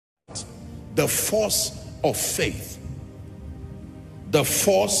The force of faith. The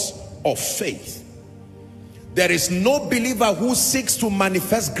force of faith. There is no believer who seeks to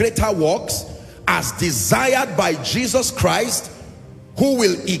manifest greater works as desired by Jesus Christ who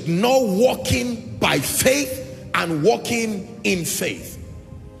will ignore walking by faith and walking in faith.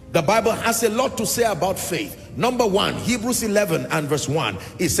 The Bible has a lot to say about faith. Number one, Hebrews 11 and verse 1.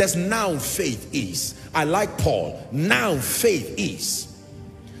 It says, now faith is. I like Paul. Now faith is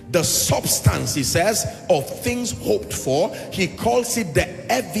the substance, he says, of things hoped for. He calls it the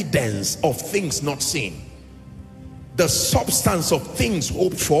evidence of things not seen. The substance of things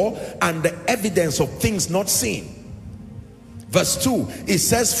hoped for and the evidence of things not seen. Verse 2, it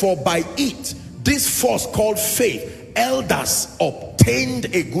says, for by it, this force called faith, elders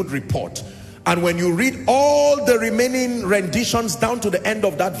obtained a good report. And when you read all the remaining renditions down to the end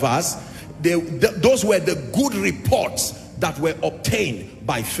of that verse, those were the good reports that were obtained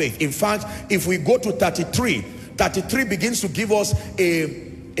by faith. In fact, if we go to 33 begins to give us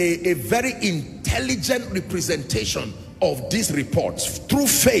a very intelligent representation of these reports. Through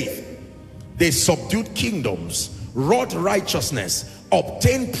faith, they subdued kingdoms, wrought righteousness,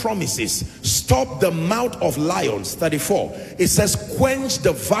 obtained promises, stopped the mouth of lions. 34, it says, quench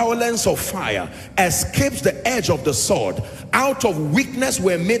the violence of fire, escaped the edge of the sword, out of weakness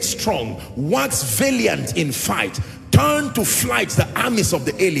were made strong, waxed valiant in fight, turned to flight the armies of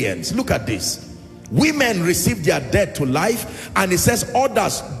the aliens. Look at this. Women received their dead to life, and it says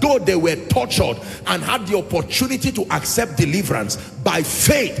others, though they were tortured and had the opportunity to accept deliverance, by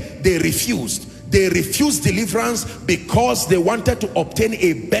faith they refused. They refused deliverance because they wanted to obtain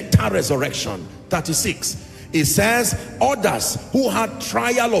a better resurrection. 36, it says others who had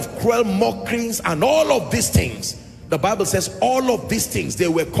trial of cruel mockeries and all of these things. The Bible says all of these things, they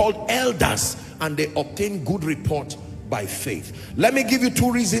were called elders, and they obtained good report by faith. Let me give you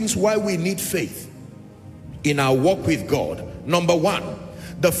two reasons why we need faith in our walk with God. Number one,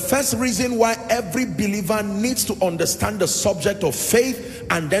 the first reason why every believer needs to understand the subject of faith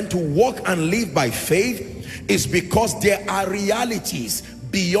and then to walk and live by faith is because there are realities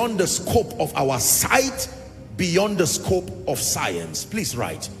beyond the scope of our sight, beyond the scope of science. Please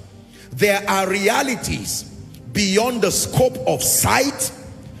write. There are realities beyond the scope of sight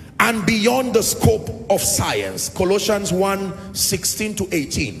and beyond the scope of science. Colossians 1:16 to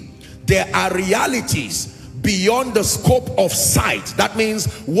 18. There are realities beyond the scope of sight. That means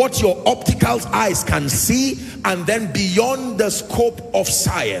what your optical eyes can see, and then beyond the scope of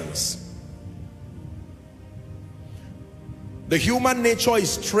science. The human nature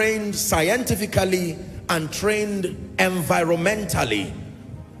is trained scientifically and trained environmentally.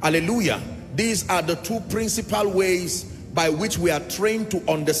 Hallelujah. These are the two principal ways by which we are trained to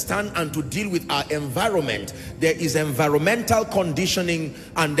understand and to deal with our environment. There is environmental conditioning,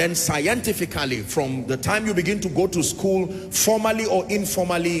 and then scientifically, from the time you begin to go to school, formally or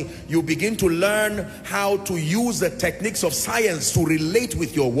informally, you begin to learn how to use the techniques of science to relate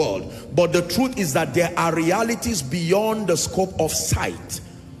with your world. But the truth is that there are realities beyond the scope of sight.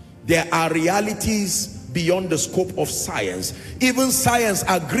 There are realities beyond the scope of science. Even science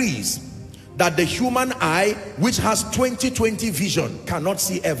agrees that the human eye, which has 20/20 vision, cannot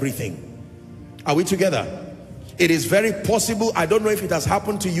see everything. Are we together? It is very possible, I don't know if it has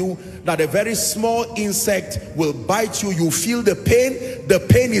happened to you, that a very small insect will bite you. You feel the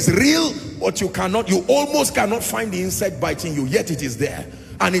pain is real, but you almost cannot find the insect biting you, yet it is there.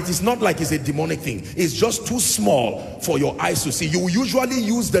 And it is not like it's a demonic thing. It's just too small for your eyes to see. You usually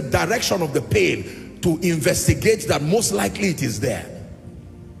use the direction of the pain to investigate that most likely it is there.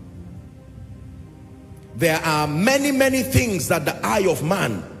 There are many things that the eye of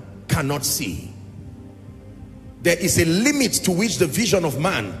man cannot see. There is a limit to which the vision of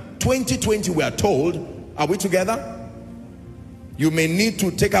man, 20/20 we are told. Are we together? You may need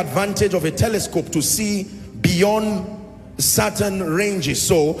to take advantage of a telescope to see beyond certain ranges.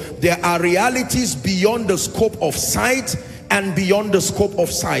 So there are realities beyond the scope of sight and beyond the scope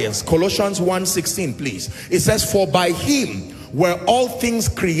of science. Colossians 1:16, please. It says, for by him were all things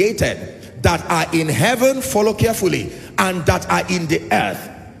created, that are in heaven, follow carefully, and that are in the earth,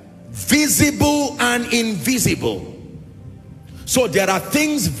 visible and invisible. So there are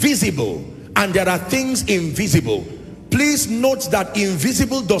things visible and there are things invisible. Please note that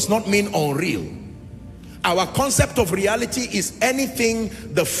invisible does not mean unreal. Our concept of reality is anything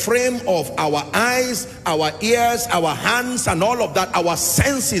the frame of our eyes, our ears, our hands, and all of that, our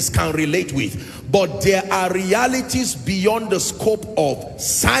senses can relate with. But there are realities beyond the scope of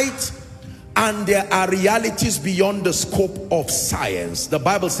sight, and there are realities beyond the scope of science. The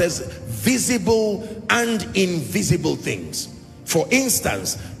Bible says visible and invisible things. For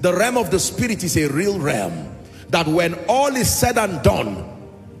instance, the realm of the spirit is a real realm that when all is said and done,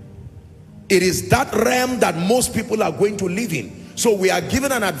 it is that realm that most people are going to live in. So we are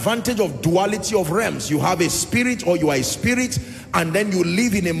given an advantage of duality of realms. You have a spirit, or you are a spirit, and then you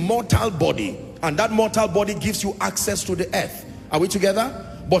live in a mortal body, and that mortal body gives you access to the earth. Are we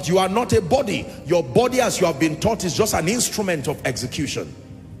together? But you are not a body. Your body, as you have been taught, is just an instrument of execution.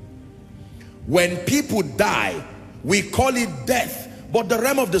 When people die, we call it death, but the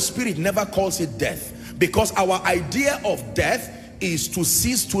realm of the spirit never calls it death, because our idea of death is to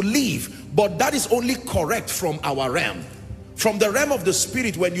cease to live. But that is only correct from our realm. From the realm of the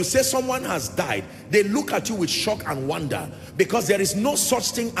spirit, when you say someone has died, they look at you with shock and wonder, because there is no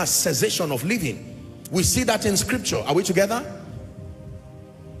such thing as cessation of living. We see that in scripture. Are we together?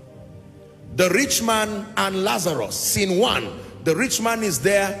 The rich man and Lazarus, scene 1. The rich man is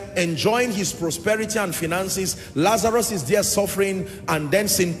there enjoying his prosperity and finances. Lazarus is there suffering. And then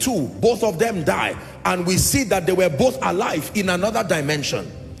scene 2, both of them die. And we see that they were both alive in another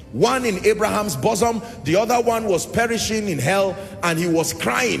dimension. One in Abraham's bosom, the other one was perishing in hell, and he was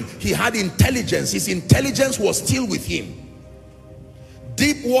crying. He had intelligence. His intelligence was still with him.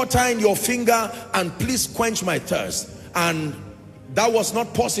 Dip water in your finger and please quench my thirst. And that was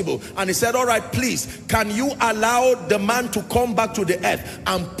not possible. And he said, all right, please, can you allow the man to come back to the earth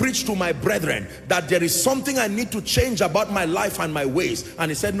and preach to my brethren that there is something I need to change about my life and my ways? And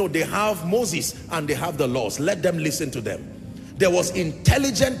he said, no, they have Moses and they have the laws. Let them listen to them. There was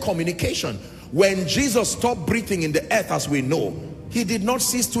intelligent communication. When Jesus stopped breathing in the earth, as we know, he did not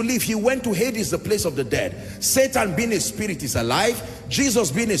cease to live. He went to Hades, the place of the dead. Satan, being a spirit, is alive.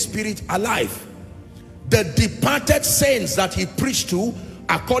 Jesus, being a spirit, alive. The departed saints that he preached to,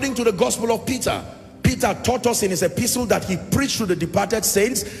 according to the gospel of Peter, Peter taught us in his epistle that he preached to the departed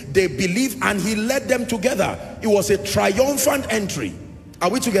saints. They believed and he led them together. It was a triumphant entry. Are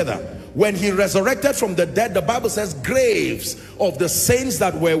we together? When he resurrected from the dead, the Bible says graves of the saints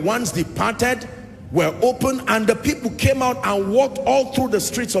that were once departed were open, and the people came out and walked all through the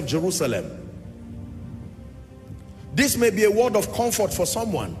streets of Jerusalem. This may be a word of comfort for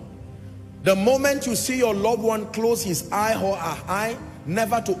someone. The moment you see your loved one close his eye or her eye,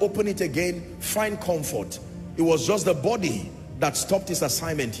 never to open it again, find comfort. It was just the body that stopped his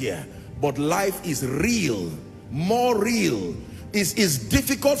assignment here. But life is real, more real. It's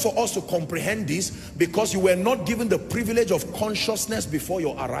difficult for us to comprehend this because you were not given the privilege of consciousness before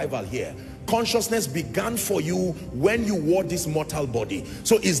your arrival here. Consciousness began for you when you wore this mortal body.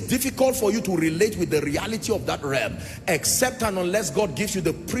 So it's difficult for you to relate with the reality of that realm, except and unless God gives you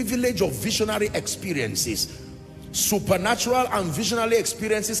the privilege of visionary experiences. Supernatural and visionary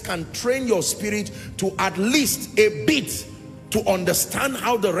experiences can train your spirit to at least a bit to understand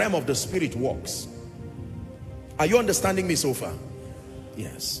how the realm of the spirit works. Are you understanding me so far?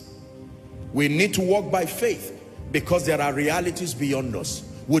 Yes. We need to walk by faith because there are realities beyond us.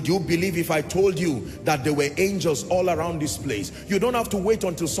 Would you believe if I told you that there were angels all around this place? You don't have to wait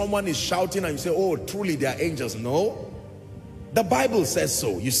until someone is shouting and you say, oh, truly they are angels. No. The Bible says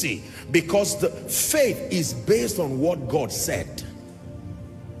so, you see, because the faith is based on what God said.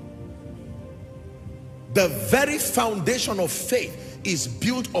 The very foundation of faith is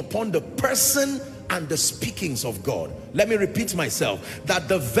built upon the person and the speakings of God. Let me repeat myself, that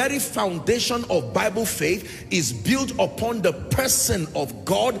the very foundation of Bible faith is built upon the person of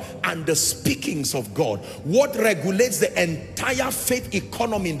God and the speakings of God. What regulates the entire faith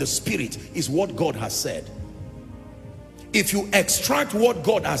economy in the spirit is what God has said. If you extract what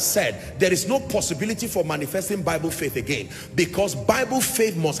God has said, there is no possibility for manifesting Bible faith again, because Bible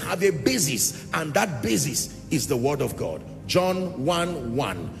faith must have a basis, and that basis is the word of God. John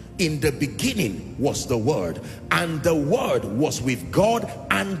 1:1. In the beginning was the Word, and the Word was with God,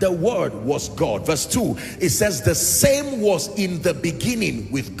 and the Word was God. Verse 2, it says the same was in the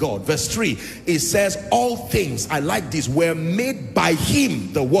beginning with God. Verse 3, it says all things, I like this, were made by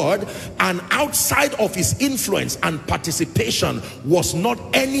him, the Word, and outside of his influence and participation was not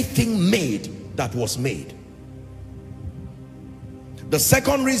anything made that was made. The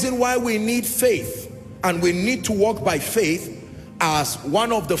second reason why we need faith and we need to walk by faith as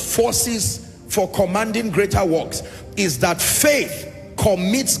one of the forces for commanding greater works is that faith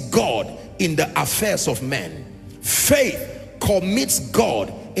commits God in the affairs of men. Faith commits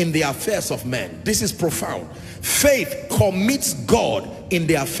God in the affairs of men. This is profound. Faith commits God in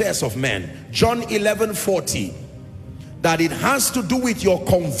the affairs of men. John 11:40, that it has to do with your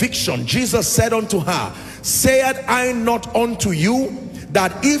conviction. Jesus said unto her, said I not unto you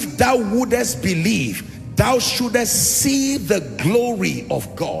that if thou wouldest believe, thou shouldest see the glory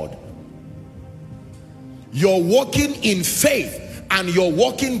of God. Your walking in faith and you're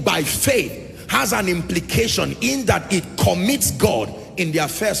walking by faith has an implication in that it commits God in the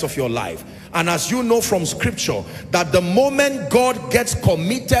affairs of your life. And as you know from scripture, that the moment God gets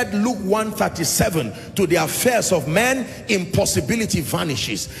committed, Luke 1:37, to the affairs of men, impossibility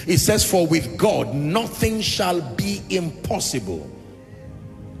vanishes. It says, for with God nothing shall be impossible.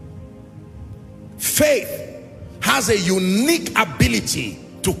 Faith has a unique ability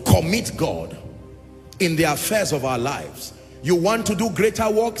to commit God in the affairs of our lives. You want to do greater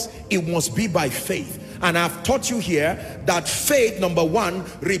works, it must be by faith. And I've taught you here that faith, number one,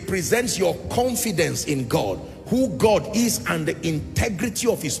 represents your confidence in God, who God is and the integrity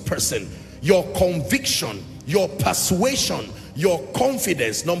of his person, your conviction, your persuasion, your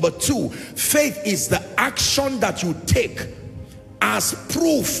confidence. Number two, faith is the action that you take as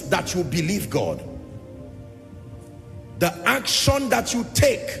proof that you believe God. The action that you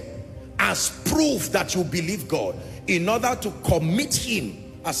take as proof that you believe God, in order to commit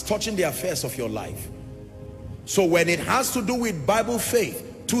him as touching the affairs of your life. So when it has to do with Bible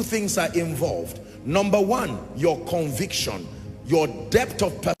faith, two things are involved. Number one, your conviction, your depth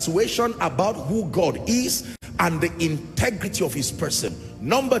of persuasion about who God is and the integrity of his person.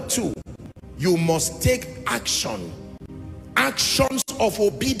 Number two, you must take action, actions of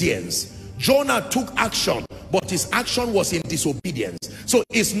obedience. Jonah took action, but his action was in disobedience. So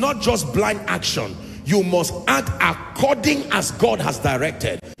it's not just blind action. You must act according as God has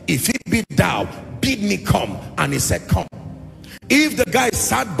directed. If it be thou, bid me come, and he said come. If the guy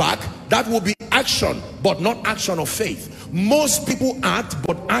sat back, that will be action, but not action of faith. Most people act,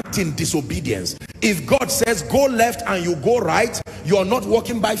 but act in disobedience. If God says go left and you go right, you are not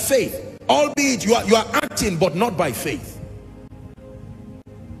walking by faith. Albeit you are acting, but not by faith.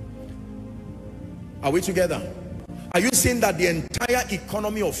 Are we together? Are you seeing that the entire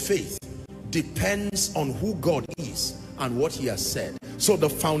economy of faith depends on who God is and what he has said? So the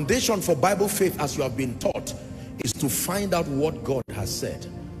foundation for Bible faith, as you have been taught, is to find out what God has said.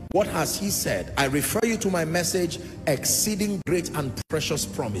 What has he said? I refer you to my message, Exceeding Great and Precious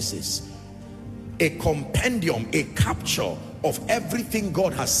Promises. A compendium, a capture of everything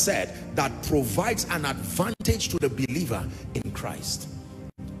God has said that provides an advantage to the believer in Christ.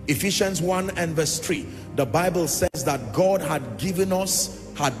 Ephesians 1 and verse 3, the Bible says that God had given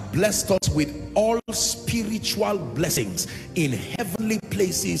us, had blessed us with all spiritual blessings in heavenly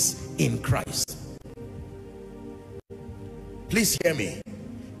places in Christ. Please hear me.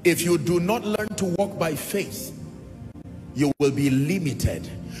 If you do not learn to walk by faith, you will be limited.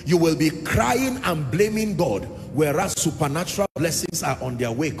 You will be crying and blaming God, whereas supernatural blessings are on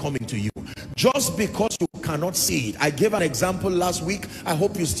their way coming to you. Just because you cannot see it. I gave an example last week, I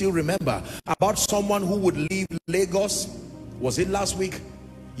hope you still remember, about someone who would leave Lagos. Was it last week?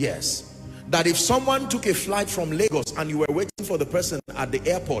 Yes. That if someone took a flight from Lagos and you were waiting for the person at the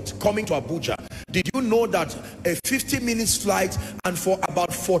airport coming to Abuja, did you know that a 50 minutes flight, and for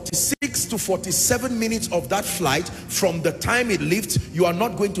about 46 to 47 minutes of that flight, from the time it lifts, you are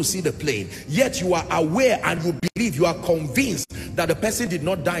not going to see the plane, yet you are aware and you believe, you are convinced that the person did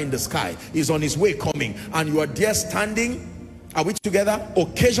not die in the sky, is on his way coming, and you are there standing. Are we together?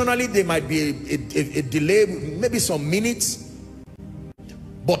 Occasionally there might be a delay, maybe some minutes,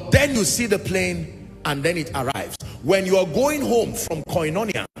 but then you see the plane and then it arrives. When you are going home from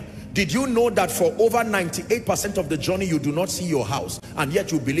Koinonia, did you know that for over 98% of the journey you do not see your house, and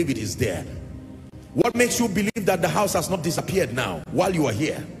yet you believe it is there? What makes you believe that the house has not disappeared now while you are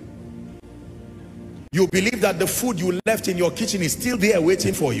here? You believe that the food you left in your kitchen is still there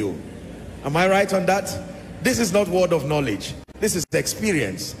waiting for you. Am I right on that? This is not word of knowledge. This is the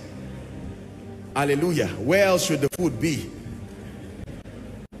experience. Hallelujah. Where else should the food be?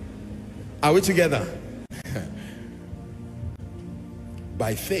 Are we together?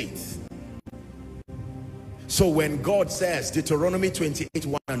 By faith. So when God says, Deuteronomy 28,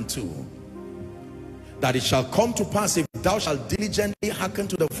 1 and 2, that it shall come to pass, if thou shalt diligently hearken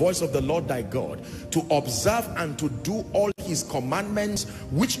to the voice of the Lord thy God, to observe and to do all his commandments,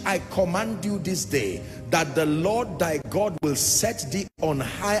 which I command you this day, that the Lord thy God will set thee on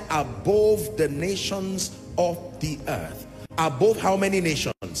high above the nations of the earth. Above how many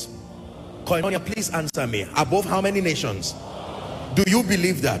nations? Koinonia, please answer me. Above how many nations? Do you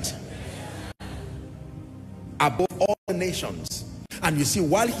believe that? Above all the nations. And you see,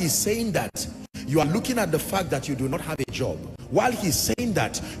 while he's saying that, you are looking at the fact that you do not have a job. While he's saying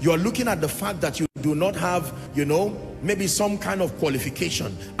that, you are looking at the fact that you do not have, you know, maybe some kind of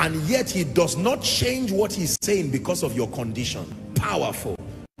qualification. And yet he does not change what he's saying because of your condition. Powerful.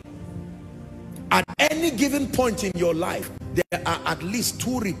 At any given point in your life, there are at least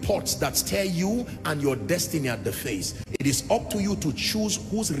 2 reports that stare you and your destiny at the face. It is up to you to choose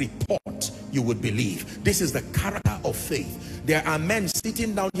whose report you would believe. This is the character of faith. There are men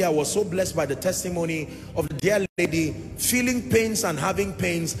sitting down here. I was so blessed by the testimony of the dear lady feeling pains and having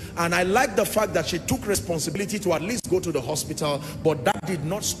pains, and I like the fact that she took responsibility to at least go to the hospital, but that did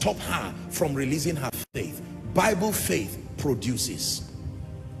not stop her from releasing her faith. Bible faith produces.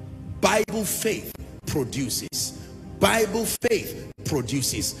 Bible faith produces. Bible faith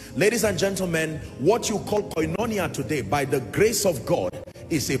produces. Ladies and gentlemen, what you call koinonia today, by the grace of God,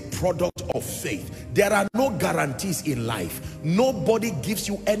 is a product of faith. There are no guarantees in life. Nobody gives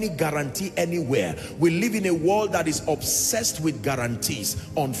you any guarantee anywhere. We live in a world that is obsessed with guarantees.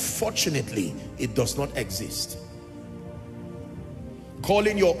 Unfortunately, it does not exist.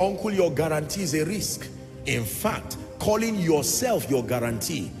 Calling your uncle your guarantee is a risk. In fact, calling yourself your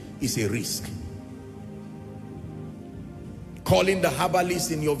guarantee is a risk. Calling the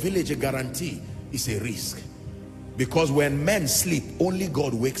herbalist in your village a guarantee is a risk. Because when men sleep, only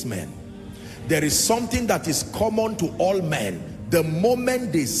God wakes men. There is something that is common to all men. The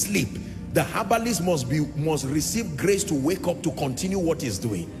moment they sleep, the herbalist must receive grace to wake up to continue what he's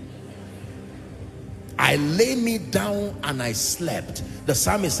doing. I lay me down and I slept. The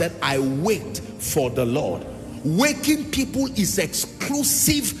psalmist said, I waked for the Lord. Waking people is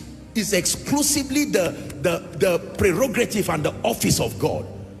exclusively the prerogative and the office of God.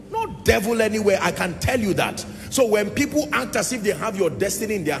 No devil anywhere, I can tell you that. So when people act as if they have your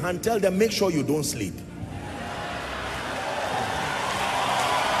destiny in their hand, tell them, make sure you don't sleep.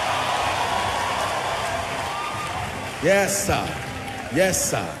 Yes, sir.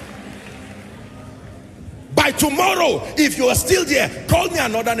 Yes, sir. By tomorrow, if you are still there, call me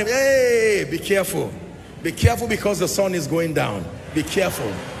another name. Hey, be careful. Be careful, because the sun is going down. Be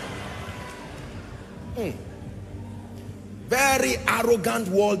careful. Very arrogant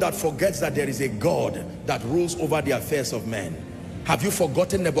world that forgets that there is a God that rules over the affairs of men. Have you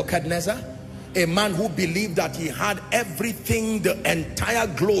forgotten Nebuchadnezzar? A man who believed that he had everything, the entire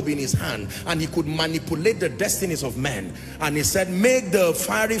globe in his hand, and he could manipulate the destinies of men. And he said, make the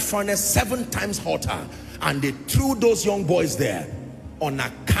fiery furnace 7 times hotter. And they threw those young boys there. On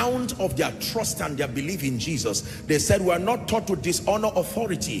account of their trust and their belief in Jesus, they said, we are not taught to dishonor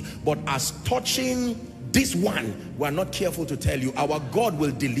authority, but as touching this one, we are not careful to tell you, our God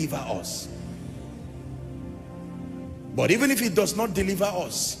will deliver us. But even if he does not deliver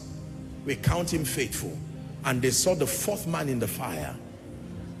us, we count him faithful. And they saw the 4th man in the fire.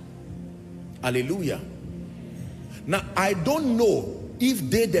 Hallelujah. Now, I don't know if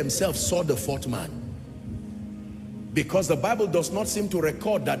they themselves saw the 4th man, because the Bible does not seem to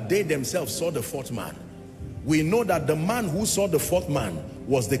record that they themselves saw the 4th man. We know that the man who saw the 4th man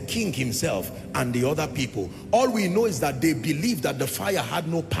was the king himself and the other people. All we know is that they believed that the fire had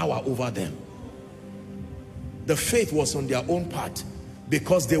no power over them. The faith was on their own part,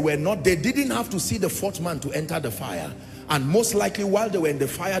 because they didn't have to see the 4th man to enter the fire. And most likely while they were in the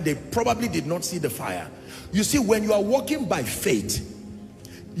fire, they probably did not see the fire. You see, when you are walking by faith,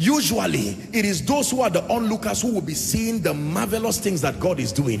 usually it is those who are the onlookers who will be seeing the marvelous things that God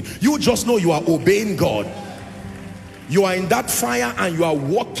is doing. You just know you are obeying God. You are in that fire and you are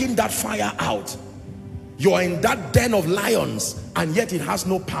walking that fire out. You are in that den of lions and yet it has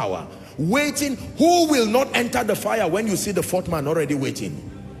no power. Waiting. Who will not enter the fire when you see the 4th man already waiting?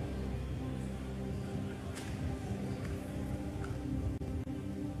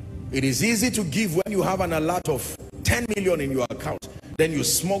 It is easy to give when you have an alert of 10 million in your account. Then you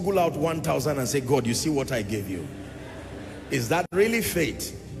smuggle out 1,000 and say, God, you see what I gave you. Is that really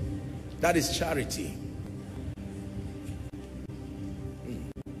faith? That is charity.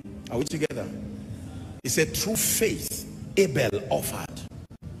 Are we together? He said, through faith, Abel offered.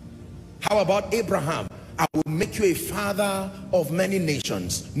 How about Abraham? I will make you a father of many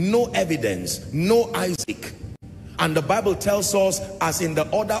nations. No evidence, no Isaac. And the Bible tells us, as in the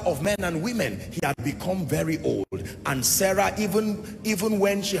order of men and women, he had become very old. And Sarah, even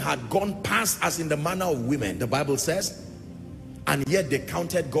when she had gone past as in the manner of women, the Bible says, and yet they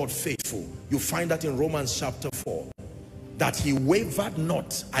counted God faithful. You find that in Romans chapter 4. That he wavered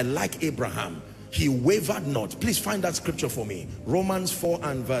not. I like Abraham. He wavered not. Please find that scripture for me. Romans 4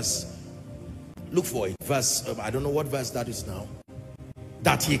 and verse, look for it. Verse, I don't know what verse that is now.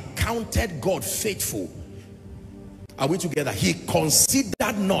 That he counted God faithful. Are we together? He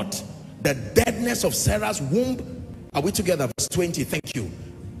considered not the deadness of Sarah's womb. Are we together? Verse 20, thank you.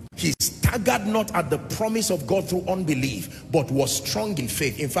 He staggered not at the promise of God through unbelief, but was strong in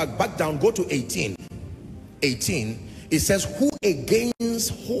faith. In fact, back down, go to 18. 18, it says, who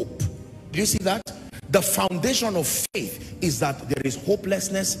against hope? Do you see that? The foundation of faith is that there is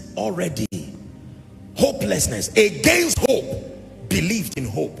hopelessness already. Hopelessness, against hope, believed in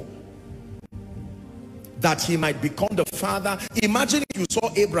hope, that he might become the father. Imagine if you saw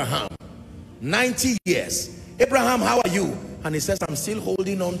Abraham, 90 years. Abraham, how are you? And he says, I'm still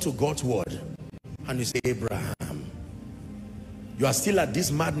holding on to God's word. And you say, Abraham, you are still at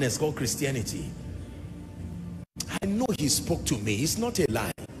this madness called Christianity. I know he spoke to me. It's not a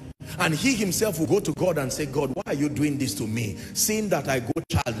lie. And he himself will go to God and say, God, why are you doing this to me? Seeing that I go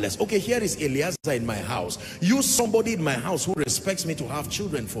childless. Okay, here is Eliezer in my house. Use somebody in my house who respects me to have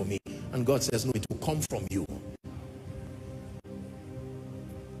children for me. And God says, no, it will come from you.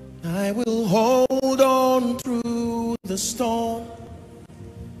 I will hold on through the storm,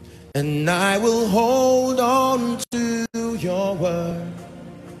 and I will hold on to your word.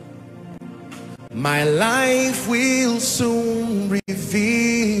 My life will soon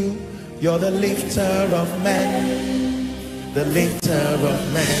reveal you're the lifter of men, the lifter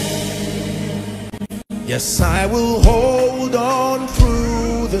of men. Yes, I will hold on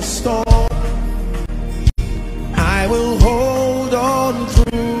through the storm. I will hold on through.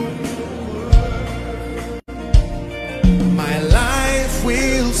 My life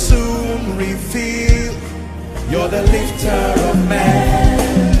will soon reveal you're the lifter of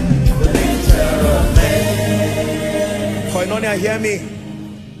men, the lifter of men. Koinonia, hear me.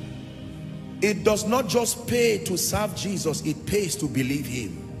 It does not just pay to serve Jesus, it pays to believe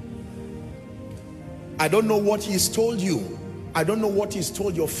him. I don't know what he's told you. I don't know what he's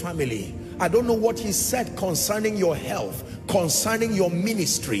told your family. I don't know what he said concerning your health, concerning your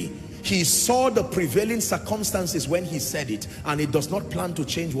ministry. He saw the prevailing circumstances when he said it, and he does not plan to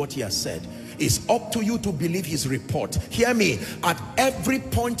change what he has said. It's up to you to believe his report. Hear me. At every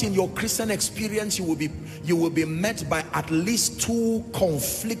point in your Christian experience, you will be met by at least two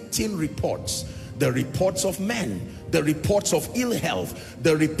conflicting reports. The reports of men, the reports of ill health,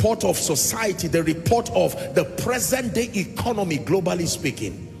 the report of society, the report of the present day economy, globally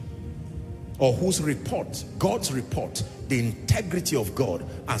speaking. Or whose report? God's report, the integrity of God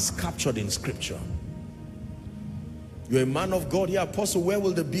as captured in scripture. You're a man of God here, Apostle, where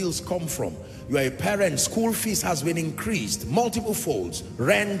will the bills come from? You are a parent, school fees has been increased multiple folds,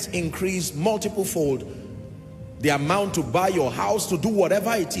 rent increased multiple fold, the amount to buy your house, to do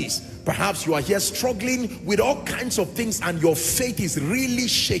whatever it is. Perhaps you are here struggling with all kinds of things and your faith is really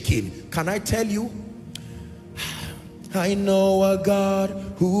shaking. Can I tell you? I know a God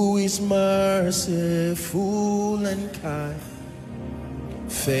who is merciful and kind,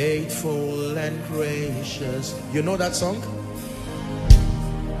 faithful and gracious. You know that song?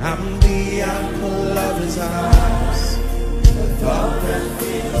 I'm the apple of his eyes, the thought that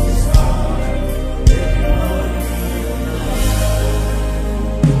fills his heart.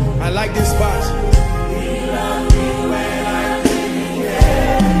 I like this part. He loved me when I didn't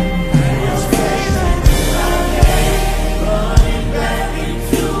care. I was fresh and running back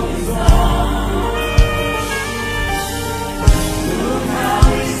into his arms. Look how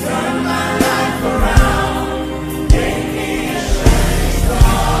he's turned my life around, gave me a shining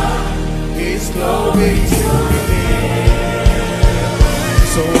star. His glory to reveal.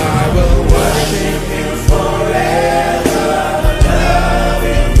 So I will worship him forever, love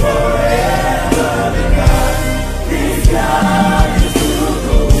him forever, because this God is too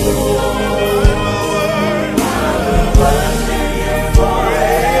good. I will worship him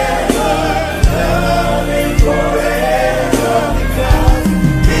forever, love him forever, because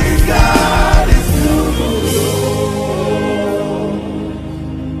this God is too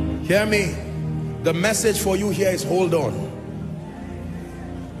good. Hear me. The message for you here is hold on.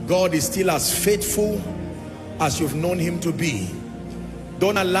 God is still as faithful as you've known him to be.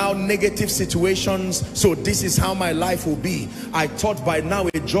 Don't allow negative situations. So this is how my life will be. I thought by now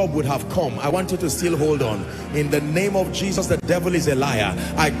a job would have come. I want you to still hold on. In the name of Jesus, the devil is a liar.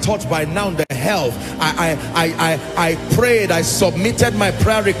 I thought by now the health. I prayed, I submitted my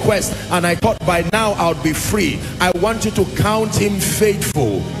prayer request, and I thought by now I would be free. I want you to count him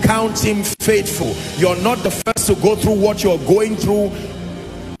faithful. Count him faithful. You're not the first to go through what you're going through.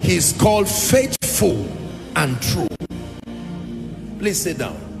 He's called faithful and true. Please sit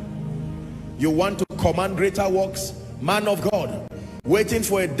down. You want to command greater works? Man of God, waiting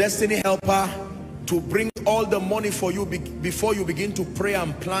for a destiny helper to bring all the money for you before you begin to pray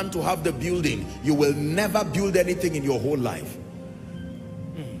and plan to have the building. You will never build anything in your whole life.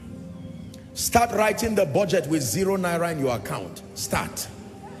 Start writing the budget with 0 naira in your account. Start.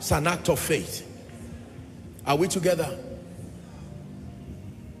 It's an act of faith. Are we together?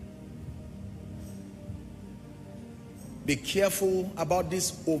 be careful about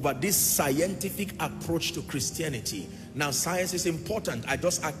this scientific approach to Christianity. Now, science is important. I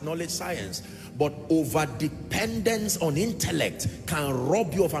just acknowledge science. But over dependence on intellect can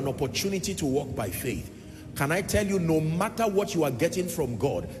rob you of an opportunity to walk by faith. Can I tell you, no matter what you are getting from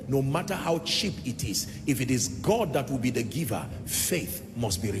God, no matter how cheap it is, if it is God that will be the giver, faith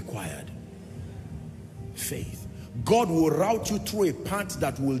must be required. Faith. God will route you through a path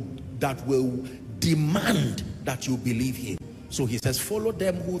that will demand that you believe him. So he says, follow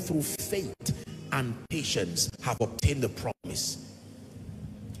them who through faith and patience have obtained the promise.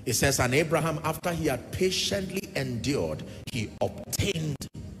 It says, and Abraham, after he had patiently endured, he obtained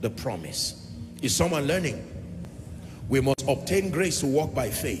the promise. Is someone learning? We must obtain grace to walk by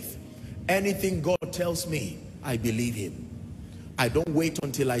faith. Anything God tells me, I believe him. I don't wait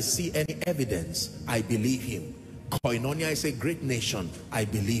until I see any evidence. I believe him. Koinonia is a great nation. I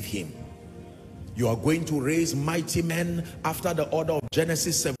believe him. You are going to raise mighty men after the order of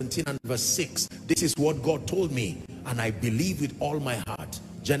Genesis 17 and verse 6. This is what God told me, and I believe with all my heart.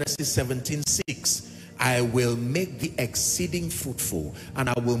 Genesis 17:6. I will make thee exceeding fruitful, and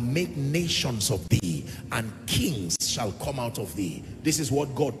I will make nations of thee, and kings shall come out of thee. This is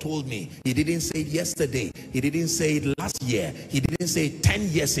what God told me. He didn't say it yesterday. He didn't say it last year. He didn't say it 10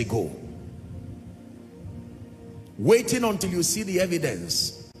 years ago. Waiting until you see the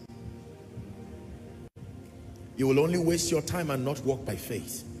evidence, you will only waste your time and not walk by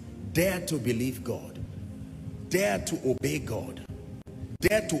faith. Dare to believe God. Dare to obey God.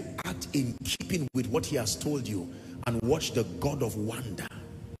 Dare to act in keeping with what he has told you, and watch the God of wonder,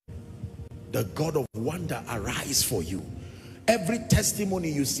 the God of wonder, arise for you. Every testimony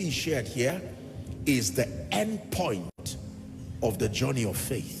you see shared here is the end point of the journey of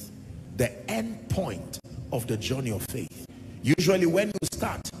faith. The end point of the journey of faith. Usually when you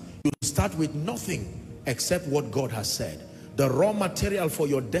start with nothing except what God has said. The raw material for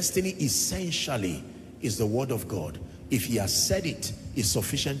your destiny essentially is the word of God. If he has said it, is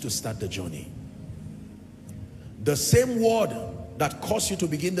sufficient to start the journey. The same word that caused you to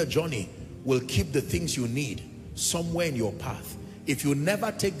begin the journey will keep the things you need somewhere in your path. If you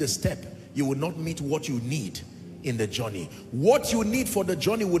never take the step, you will not meet what you need in the journey. What you need for the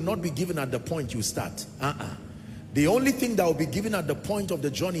journey will not be given at the point you start. The only thing that will be given at the point of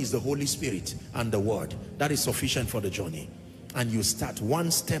the journey is the Holy Spirit and the word. That is sufficient for the journey. And you start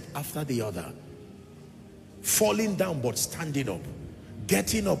one step after the other. Falling down but standing up.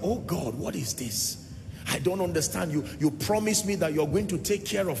 Getting up. Oh God, what is this? I don't understand. You promised me that you're going to take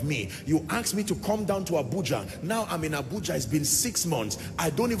care of me. You asked me to come down to Abuja. Now I'm in Abuja. It's been 6 months. I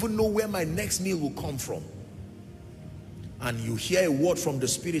don't even know where my next meal will come from. And you hear a word from the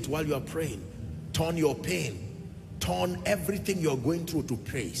Spirit while you are praying. Turn your pain. Turn everything you're going through to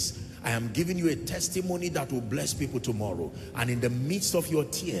praise. I am giving you a testimony that will bless people tomorrow. And in the midst of your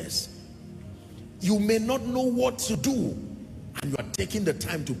tears, you may not know what to do, and you are taking the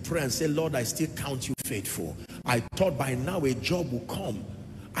time to pray and say, Lord, I still count you faithful. I thought by now a job will come.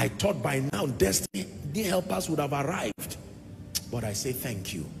 I thought by now destiny helpers would have arrived. But I say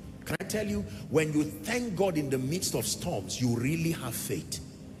thank you. Can I tell you, when you thank God in the midst of storms, you really have faith.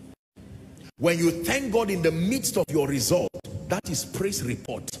 When you thank God in the midst of your result, that is praise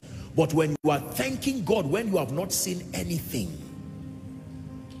report. But when you are thanking God when you have not seen anything,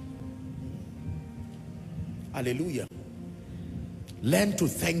 hallelujah. Learn to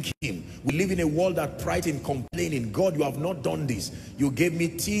thank him. We live in a world that prides in complaining. God, you have not done this. You gave me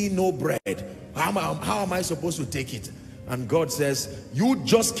tea, no bread. How am I supposed to take it? And God says, you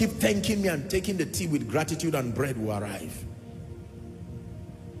just keep thanking me, and taking the tea with gratitude and bread will arrive.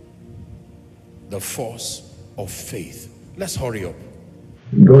 The force of faith. Let's hurry up.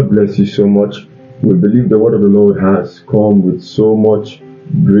 God bless you so much. We believe the word of the Lord has come with so much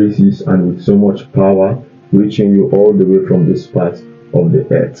graces and with so much power, reaching you all the way from this part of the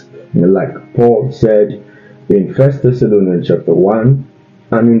earth. And like Paul said in 1 Thessalonians chapter 1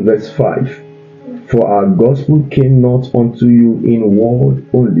 and in verse 5, for our gospel came not unto you in word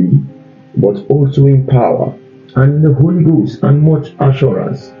only, but also in power and in the Holy Ghost and much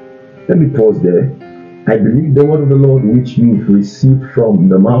assurance. Let me pause there. I believe the word of the Lord which you've received from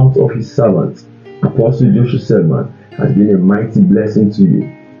the mouth of his servant, Apostle Joshua Selman, has been a mighty blessing to you.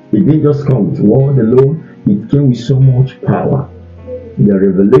 It didn't just come with word alone, it came with so much power. The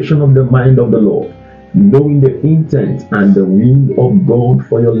revelation of the mind of the Lord, knowing the intent and the will of God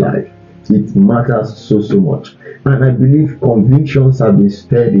for your life. It matters so much. And I believe convictions have been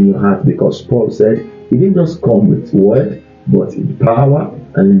stirred in your heart, because Paul said it didn't just come with word, but in power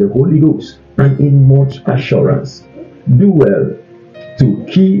and in the Holy Ghost and in much assurance. Do well to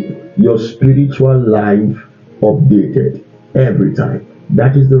keep your spiritual life updated every time.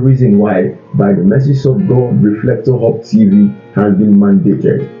 That is the reason why, by the mercies of God, Reflector Hub TV has been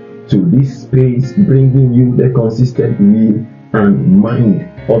mandated to this space, bringing you the consistent will and mind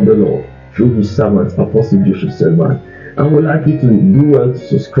of the Lord through His servant, Apostle Joshua Selman. And we'd like you to do well to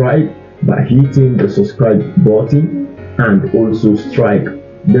subscribe by hitting the subscribe button and also strike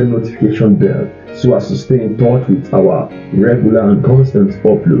the notification bell so as to stay in touch with our regular and constant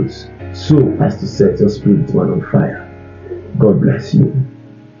uploads, so as to set your spirit man on fire. God bless you.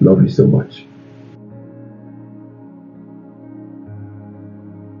 Love you so much.